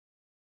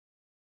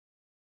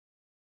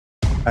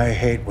I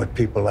hate what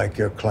people like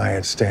your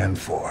client stand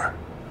for.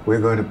 We're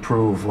going to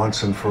prove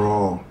once and for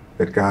all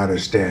that God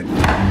is dead.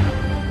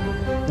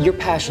 You're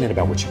passionate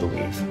about what you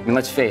believe. I mean,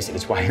 let's face it,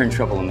 it's why you're in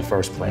trouble in the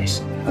first place.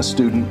 A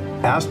student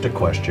asked a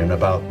question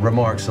about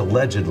remarks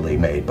allegedly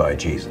made by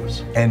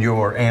Jesus, and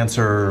your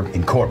answer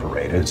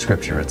incorporated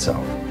Scripture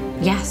itself.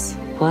 Yes.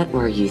 What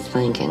were you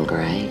thinking,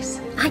 Grace?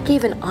 I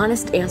gave an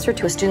honest answer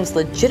to a student's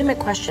legitimate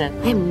question.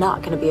 I am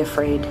not going to be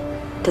afraid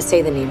to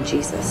say the name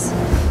Jesus.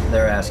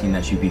 They're asking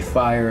that you be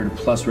fired,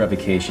 plus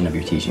revocation of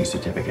your teaching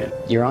certificate.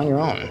 You're on your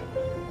own.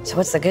 So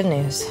what's the good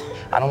news?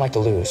 I don't like to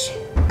lose.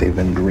 They've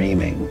been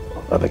dreaming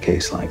of a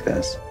case like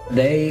this.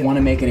 They want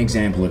to make an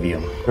example of you.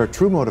 Their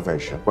true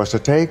motivation was to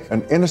take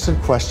an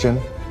innocent question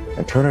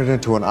and turn it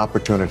into an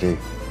opportunity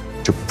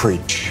to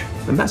preach.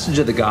 The message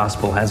of the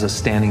gospel has us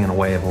standing in the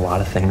way of a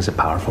lot of things that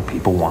powerful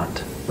people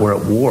want. We're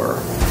at war.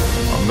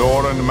 On the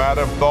order in the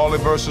matter of Thorley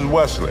versus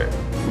Wesley.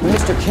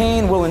 Mr.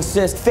 Kane will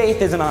insist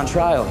faith isn't on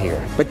trial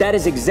here, but that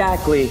is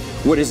exactly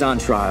what is on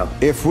trial.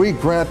 If we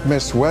grant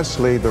Miss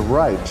Wesley the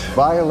right to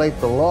violate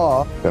the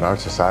law, then our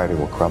society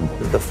will crumble.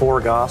 The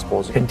four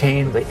gospels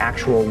contain the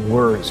actual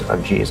words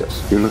of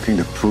Jesus. You're looking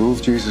to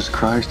prove Jesus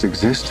Christ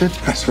existed?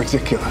 That's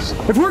ridiculous.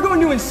 If we're going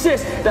to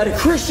insist that a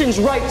Christian's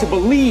right to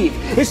believe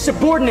is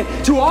subordinate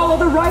to all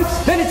other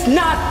rights, then it's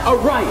not a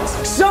right.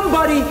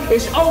 Somebody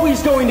is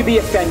always going to be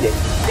offended.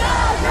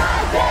 God's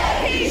not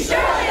dead, he's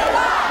surely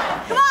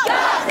alive. Come on.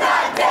 God's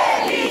not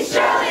dead, he's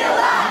surely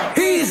alive.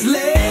 He's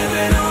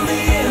living on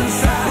the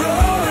inside,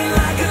 roaring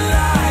like a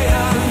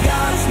lion.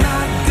 God's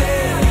not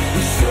dead,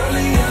 he's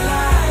surely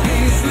alive.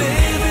 He's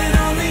living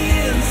on the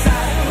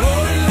inside,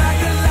 roaring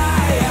like a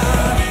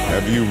lion.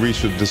 Have you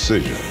reached a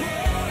decision?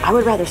 I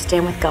would rather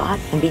stand with God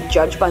and be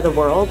judged by the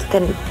world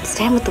than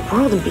stand with the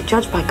world and be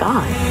judged by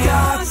God.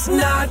 God's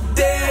not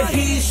dead,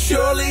 he's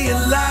surely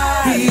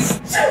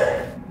alive.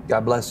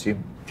 God bless you.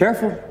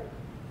 Careful,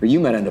 or you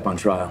might end up on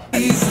trial.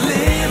 He's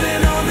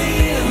living on the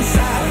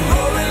inside,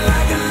 roaring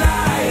like a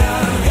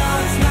lion.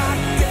 God's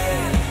not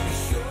dead,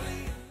 he's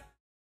surely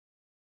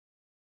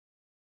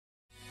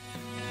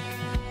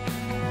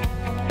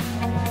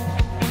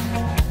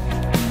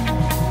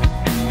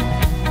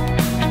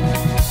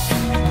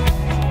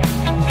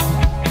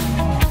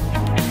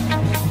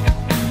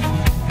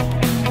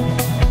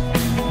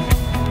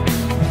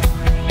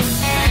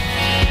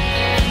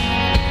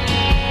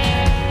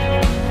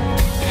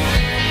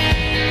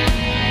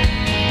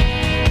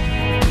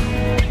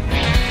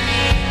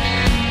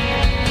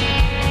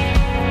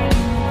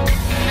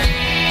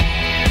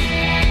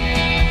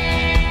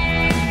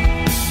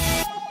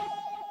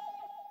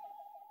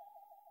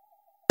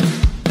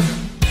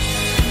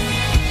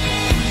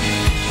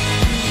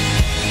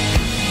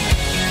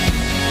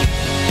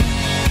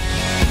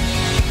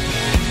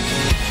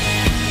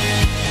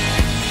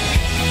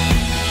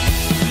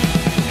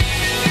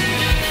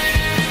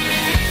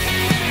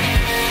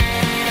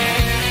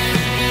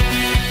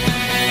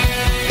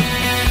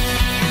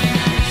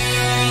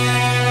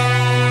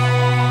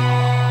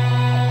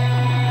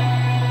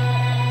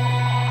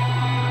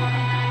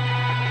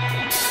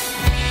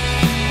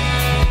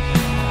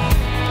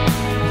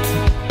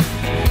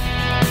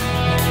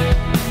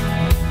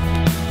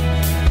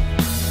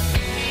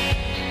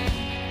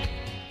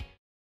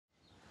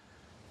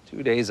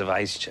Days of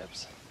ice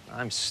chips.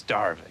 I'm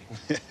starving.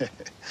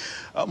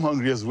 I'm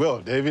hungry as well,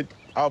 David.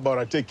 How about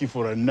I take you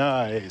for a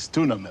nice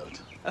tuna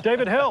melt?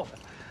 David Hill.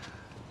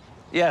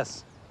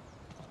 Yes.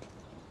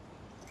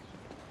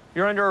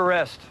 You're under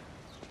arrest.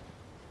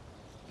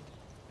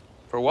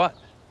 For what?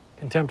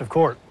 Contempt of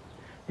court.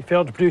 You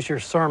failed to produce your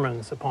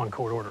sermons upon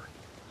court order.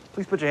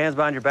 Please put your hands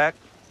behind your back.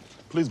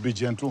 Please be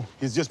gentle.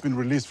 He's just been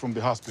released from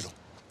the hospital.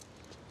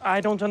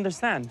 I don't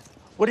understand.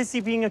 What is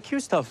he being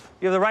accused of?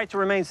 You have the right to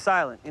remain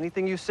silent.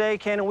 Anything you say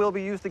can and will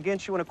be used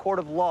against you in a court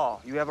of law.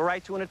 You have a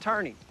right to an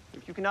attorney.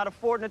 If you cannot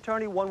afford an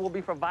attorney, one will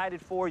be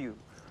provided for you.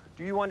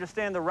 Do you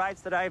understand the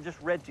rights that I have just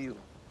read to you?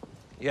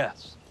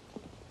 Yes.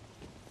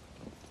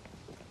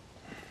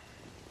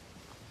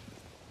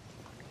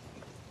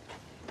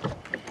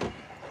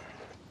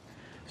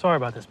 Sorry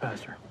about this,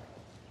 Pastor.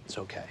 It's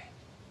okay.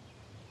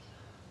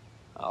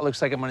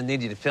 Looks like I'm gonna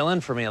need you to fill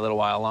in for me a little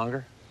while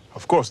longer.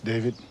 Of course,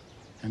 David.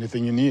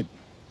 Anything you need.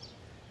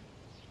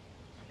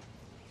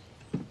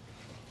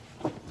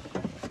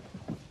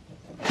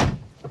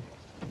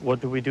 What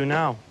do we do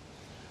now?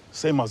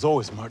 Same as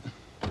always, Martin.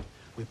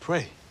 We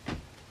pray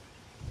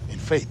in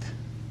faith.